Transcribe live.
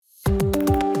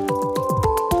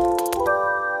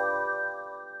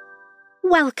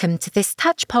Welcome to this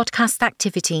Touch podcast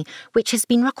activity, which has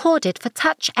been recorded for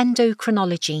Touch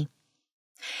Endocrinology.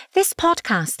 This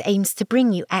podcast aims to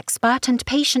bring you expert and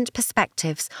patient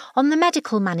perspectives on the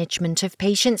medical management of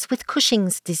patients with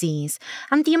Cushing's disease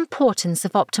and the importance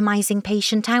of optimizing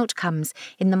patient outcomes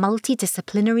in the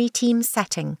multidisciplinary team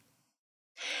setting.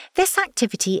 This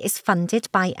activity is funded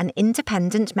by an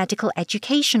independent medical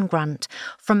education grant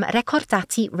from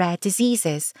Recordati Rare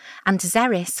Diseases and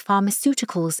Xeris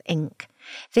Pharmaceuticals, Inc.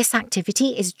 This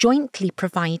activity is jointly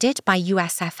provided by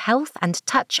USF Health and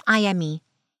Touch IME.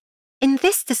 In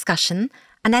this discussion,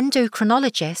 an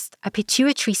endocrinologist, a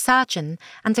pituitary surgeon,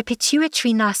 and a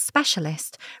pituitary nurse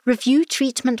specialist review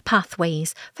treatment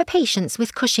pathways for patients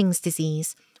with Cushing's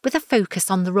disease, with a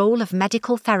focus on the role of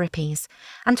medical therapies,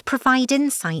 and provide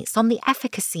insights on the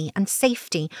efficacy and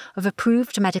safety of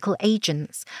approved medical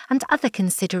agents and other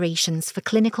considerations for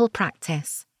clinical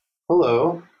practice.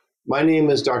 Hello, my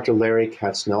name is Dr. Larry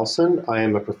Katz-Nelson. I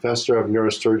am a professor of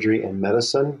neurosurgery and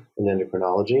medicine and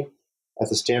endocrinology at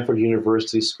the Stanford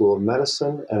University School of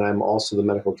Medicine, and I'm also the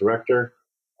medical director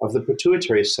of the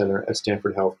Pituitary Center at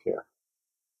Stanford Healthcare.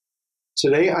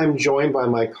 Today, I'm joined by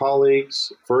my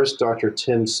colleagues, first Dr.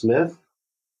 Tim Smith,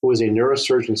 who is a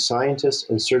neurosurgeon scientist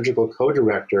and surgical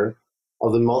co-director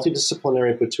of the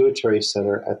Multidisciplinary Pituitary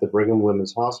Center at the Brigham and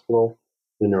Women's Hospital,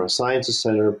 the Neurosciences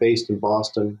Center based in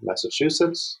Boston,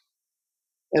 Massachusetts,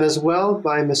 and as well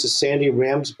by Mrs. Sandy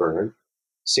Ramsburg.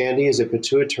 Sandy is a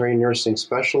pituitary nursing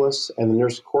specialist and the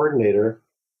nurse coordinator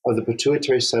of the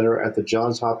Pituitary Center at the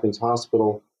Johns Hopkins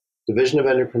Hospital Division of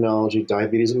Endocrinology,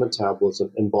 Diabetes and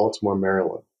Metabolism in Baltimore,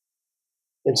 Maryland.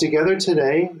 And together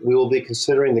today, we will be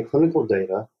considering the clinical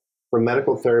data for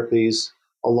medical therapies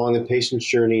along the patient's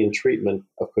journey in treatment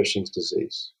of Cushing's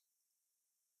disease.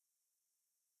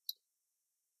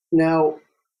 Now,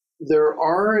 there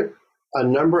are a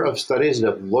number of studies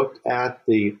that have looked at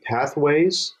the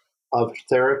pathways of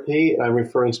therapy, and I'm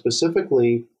referring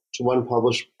specifically to one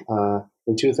published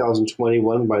in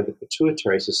 2021 by the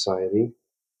Pituitary Society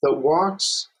that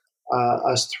walks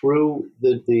us through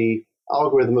the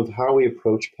algorithm of how we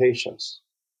approach patients.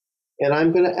 And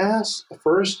I'm going to ask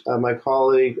first my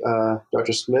colleague,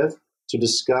 Dr. Smith, to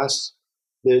discuss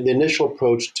the initial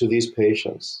approach to these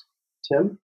patients.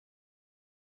 Tim?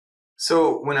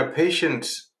 So when a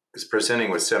patient is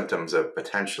presenting with symptoms of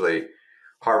potentially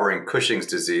harboring Cushing's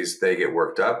disease, they get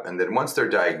worked up. And then once they're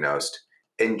diagnosed,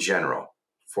 in general,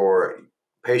 for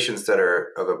patients that are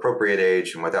of appropriate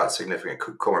age and without significant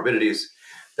comorbidities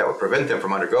that would prevent them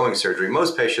from undergoing surgery,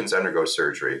 most patients undergo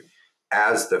surgery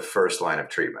as the first line of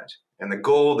treatment. And the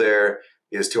goal there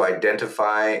is to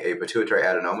identify a pituitary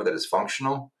adenoma that is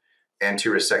functional and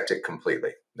to resect it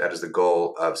completely. That is the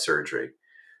goal of surgery.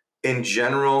 In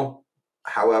general,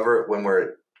 however, when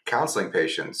we're counseling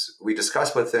patients, we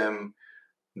discuss with them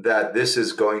that this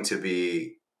is going to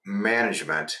be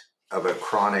management of a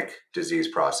chronic disease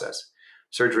process.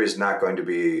 Surgery is not going to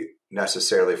be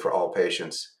necessarily for all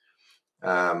patients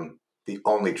the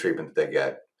only treatment that they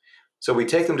get. So we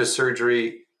take them to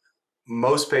surgery.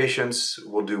 Most patients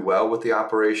will do well with the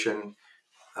operation.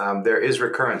 There is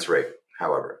recurrence rate,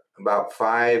 however.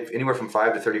 Anywhere from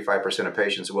 5 to 35% of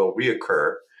patients will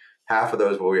reoccur. Half of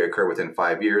those will reoccur within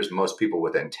 5 years, most people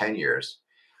within 10 years.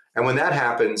 And when that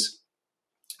happens,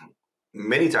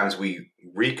 many times we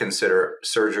reconsider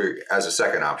surgery as a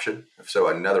second option, so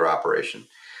another operation.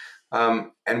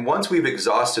 And once we've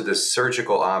exhausted this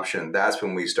surgical option, that's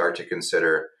when we start to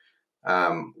consider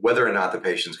whether or not the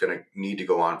patient's going to need to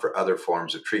go on for other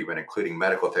forms of treatment, including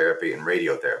medical therapy and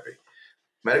radiotherapy.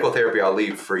 Medical therapy, I'll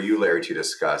leave for you, Larry, to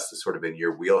discuss. It's sort of in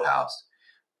your wheelhouse.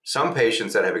 Some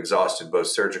patients that have exhausted both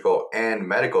surgical and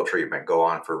medical treatment go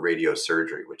on for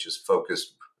radiosurgery, which is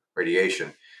focused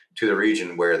radiation to the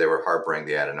region where they were harboring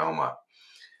the adenoma.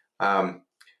 And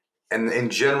in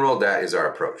general, that is our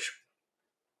approach.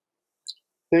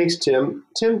 Thanks, Tim.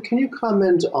 Tim, can you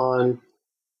comment on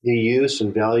the use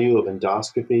and value of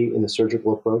endoscopy in the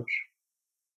surgical approach?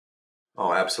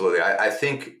 Oh, absolutely. I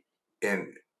think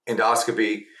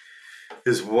endoscopy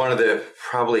is one of the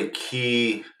probably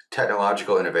key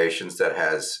technological innovations that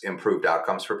has improved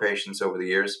outcomes for patients over the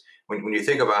years. When you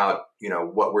think about,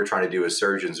 what we're trying to do as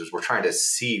surgeons is we're trying to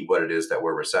see what it is that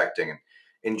we're resecting.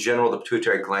 In general, the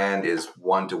pituitary gland is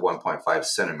 1 to 1.5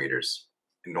 centimeters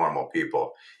in normal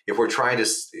people. If we're trying to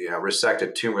resect a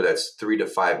tumor that's 3 to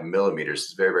 5 millimeters,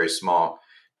 it's very, very small.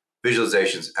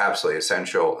 Visualization is absolutely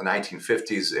essential. The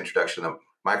 1950s introduction of the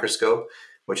microscope,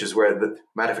 which is where the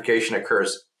magnification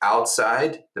occurs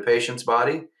outside the patient's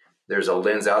body. There's a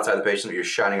lens outside the patient. You're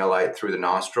shining a light through the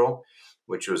nostril,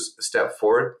 which was a step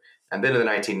forward. And then in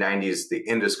the 1990s, the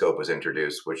endoscope was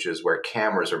introduced, which is where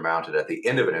cameras are mounted at the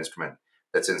end of an instrument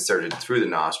that's inserted through the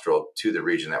nostril to the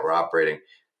region that we're operating.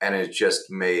 And it just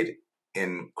made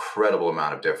incredible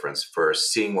amount of difference for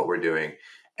seeing what we're doing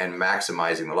and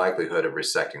maximizing the likelihood of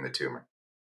resecting the tumor.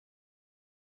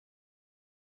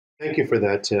 Thank you for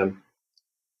that, Tim.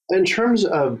 In terms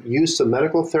of use of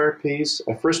medical therapies,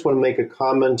 I first want to make a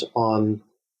comment on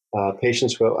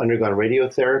patients who have undergone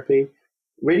radiotherapy.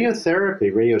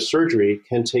 Radiotherapy, radiosurgery,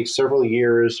 can take several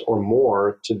years or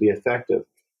more to be effective.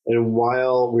 And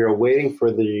while we are waiting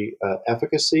for the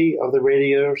efficacy of the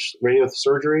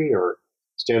radiosurgery or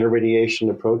standard radiation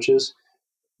approaches,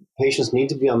 patients need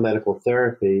to be on medical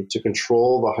therapy to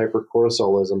control the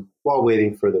hypercortisolism while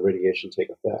waiting for the radiation to take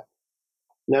effect.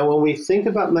 Now, when we think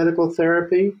about medical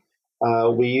therapy,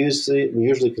 we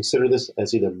usually consider this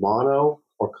as either mono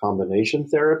or combination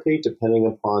therapy, depending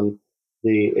upon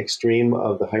the extreme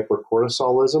of the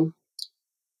hypercortisolism.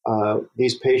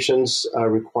 These patients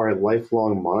require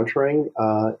lifelong monitoring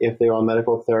if they are on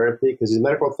medical therapy, because these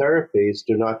medical therapies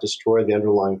do not destroy the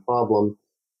underlying problem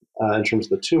in terms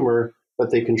of the tumor, but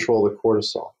they control the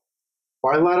cortisol.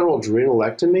 Bilateral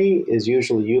adrenalectomy is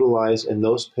usually utilized in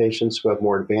those patients who have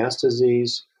more advanced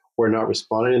disease, who are not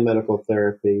responding to medical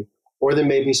therapy, or there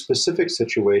may be specific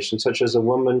situations, such as a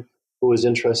woman who is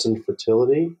interested in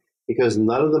fertility, because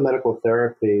none of the medical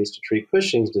therapies to treat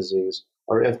Cushing's disease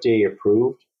are FDA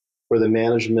approved for the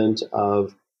management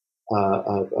of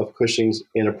Cushing's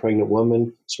in a pregnant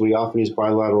woman. So we often use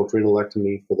bilateral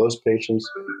adrenalectomy for those patients.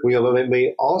 We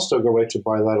may also go right to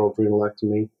bilateral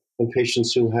adrenalectomy in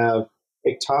patients who have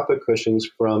ectopic Cushing's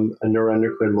from a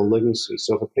neuroendocrine malignancy.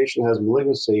 So if a patient has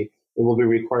malignancy and will be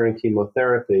requiring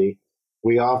chemotherapy,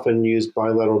 we often use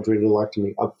bilateral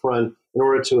adrenalectomy up front in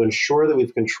order to ensure that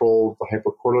we've controlled the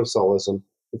hypercortisolism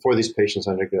before these patients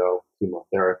undergo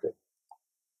chemotherapy.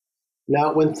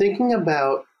 Now, when thinking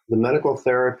about the medical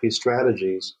therapy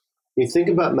strategies, we think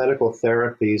about medical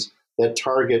therapies that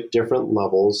target different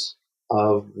levels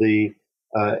of the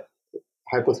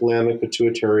hypothalamic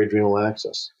pituitary adrenal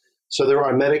axis. So there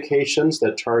are medications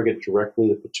that target directly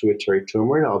the pituitary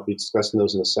tumor, and I'll be discussing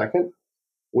those in a second.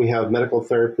 We have medical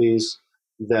therapies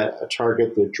that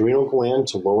target the adrenal gland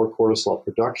to lower cortisol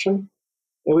production.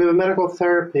 And we have a medical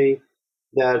therapy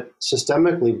that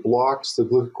systemically blocks the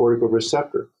glucocorticoid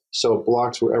receptor, so it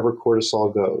blocks wherever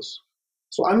cortisol goes.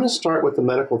 So I'm going to start with the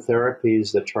medical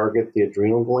therapies that target the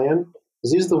adrenal gland,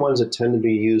 because these are the ones that tend to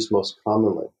be used most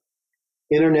commonly.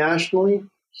 Internationally,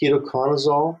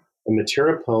 ketoconazole and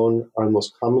metirapone are the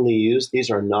most commonly used. These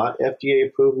are not FDA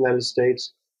approved in the United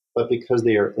States, but because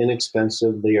they are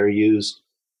inexpensive, they are used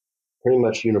pretty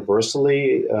much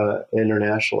universally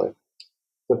internationally.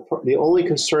 The only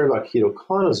concern about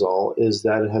ketoconazole is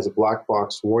that it has a black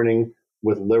box warning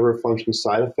with liver function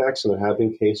side effects, and there have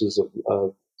been cases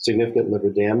of significant liver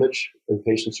damage in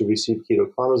patients who receive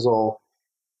ketoconazole.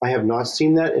 I have not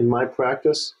seen that in my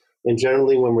practice, and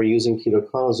generally when we're using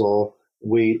ketoconazole,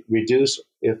 we reduce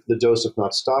if the dose, if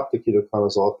not stop the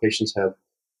ketoconazole, if patients have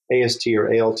AST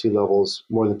or ALT levels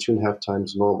more than 2.5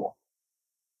 times normal.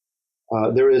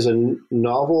 There is a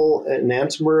novel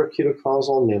enantiomer of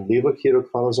ketoconazole named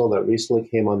levoketoconazole that recently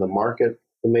came on the market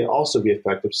that may also be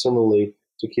effective similarly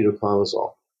to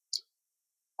ketoconazole.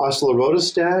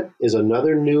 Oscillorhodostat is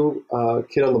another new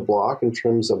kid on the block in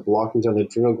terms of blocking down the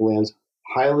adrenal glands,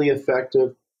 highly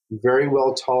effective, very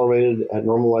well tolerated at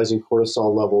normalizing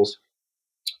cortisol levels.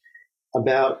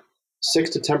 About 6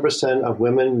 to 10% of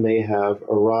women may have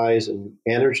a rise in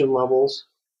androgen levels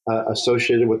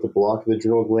associated with the block of the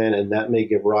adrenal gland, and that may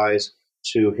give rise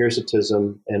to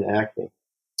hirsutism and acne.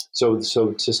 So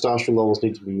testosterone levels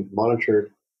need to be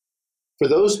monitored. For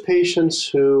those patients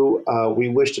who we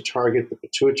wish to target the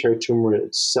pituitary tumor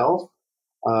itself,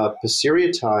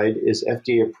 pasireotide is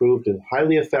FDA approved and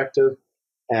highly effective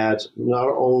at not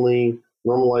only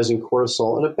normalizing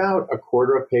cortisol in about a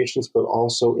quarter of patients, but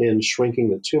also in shrinking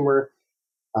the tumor.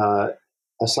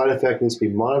 A side effect needs to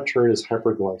be monitored is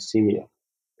hyperglycemia.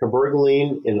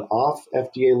 Cabergoline, in off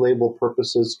FDA label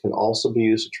purposes, can also be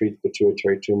used to treat the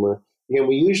pituitary tumor. Again,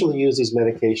 we usually use these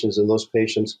medications in those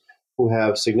patients who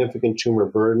have significant tumor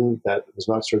burden that is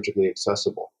not surgically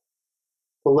accessible.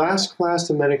 The last class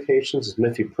of medications is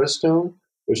mifepristone,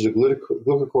 which is a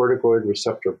glucocorticoid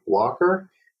receptor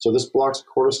blocker. So this blocks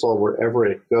cortisol wherever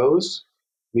it goes.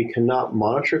 We cannot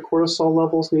monitor cortisol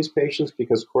levels in these patients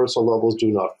because cortisol levels do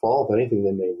not fall. If anything,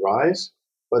 they may rise,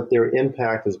 but their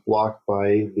impact is blocked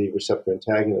by the receptor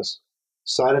antagonist.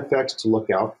 Side effects to look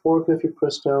out for with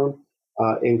mifepristone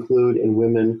include in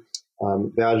women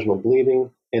vaginal bleeding,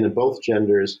 and in both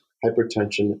genders,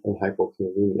 hypertension and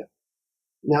hypokalemia.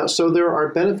 Now, so there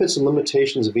are benefits and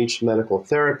limitations of each medical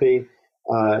therapy.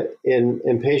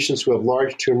 In patients who have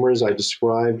large tumors, I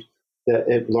described that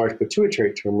at large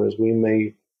pituitary tumors, we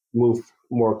may move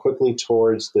more quickly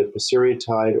towards the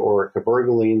pasireotide or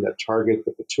cabergoline that target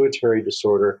the pituitary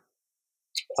disorder.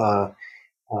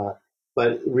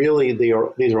 But really,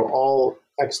 these are all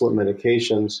excellent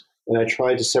medications, and I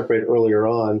tried to separate earlier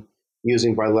on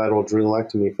using bilateral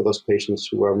adrenalectomy for those patients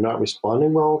who are not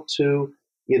responding well to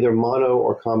either mono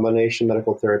or combination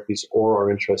medical therapies or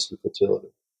are interested in fertility.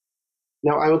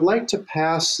 Now, I would like to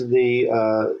pass the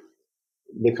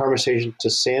conversation to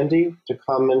Sandy to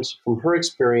comment from her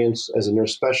experience as a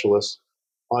nurse specialist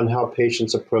on how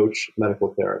patients approach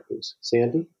medical therapies.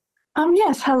 Sandy?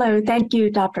 Yes, hello. Thank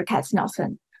you, Dr.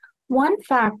 Katz-Nelson. One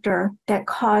factor that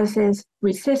causes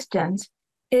resistance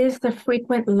is the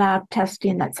frequent lab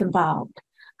testing that's involved.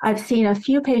 I've seen a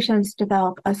few patients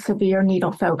develop a severe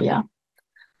needle phobia.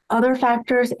 Other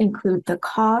factors include the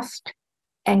cost,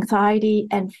 anxiety,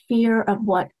 and fear of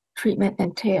what treatment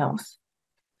entails.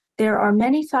 There are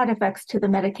many side effects to the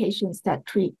medications that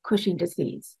treat Cushing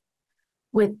disease.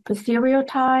 With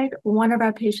pasireotide, one of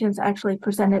our patients actually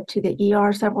presented to the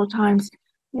ER several times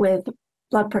with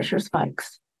blood pressure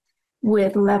spikes.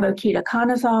 With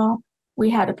levoketoconazole, we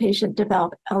had a patient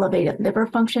develop elevated liver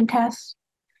function tests.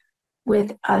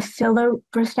 With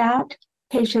cilostazol,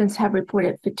 patients have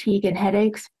reported fatigue and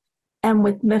headaches. And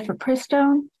with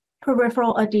mifepristone,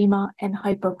 peripheral edema and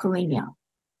hypokalemia.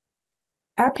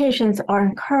 Our patients are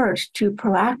encouraged to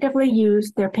proactively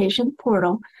use their patient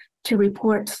portal to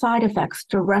report side effects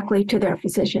directly to their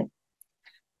physician.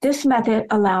 This method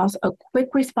allows a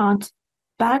quick response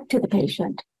back to the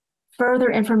patient.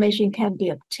 Further information can be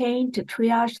obtained to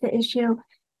triage the issue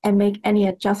and make any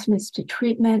adjustments to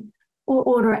treatment or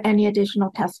order any additional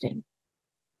testing.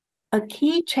 A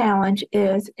key challenge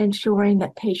is ensuring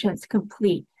that patients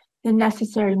complete the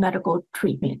necessary medical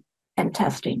treatment and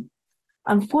testing.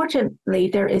 Unfortunately,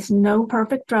 there is no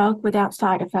perfect drug without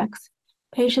side effects.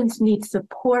 Patients need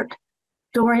support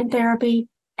during therapy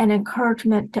and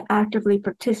encouragement to actively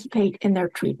participate in their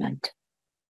treatment.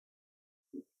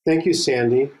 Thank you,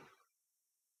 Sandy.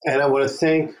 And I want to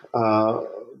thank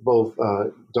both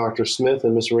Dr. Smith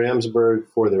and Ms. Ramsberg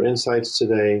for their insights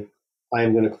today. I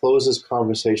am going to close this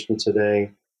conversation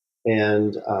today,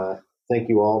 and thank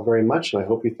you all very much, and I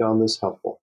hope you found this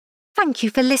helpful. Thank you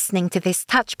for listening to this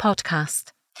Touch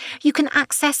podcast. You can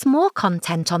access more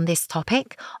content on this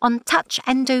topic on Touch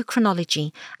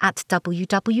Endocrinology at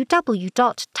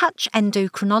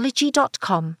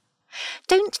www.touchendocrinology.com.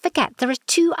 Don't forget there are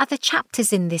 2 other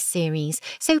chapters in this series,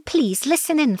 so please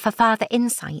listen in for further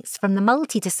insights from the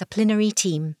multidisciplinary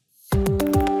team.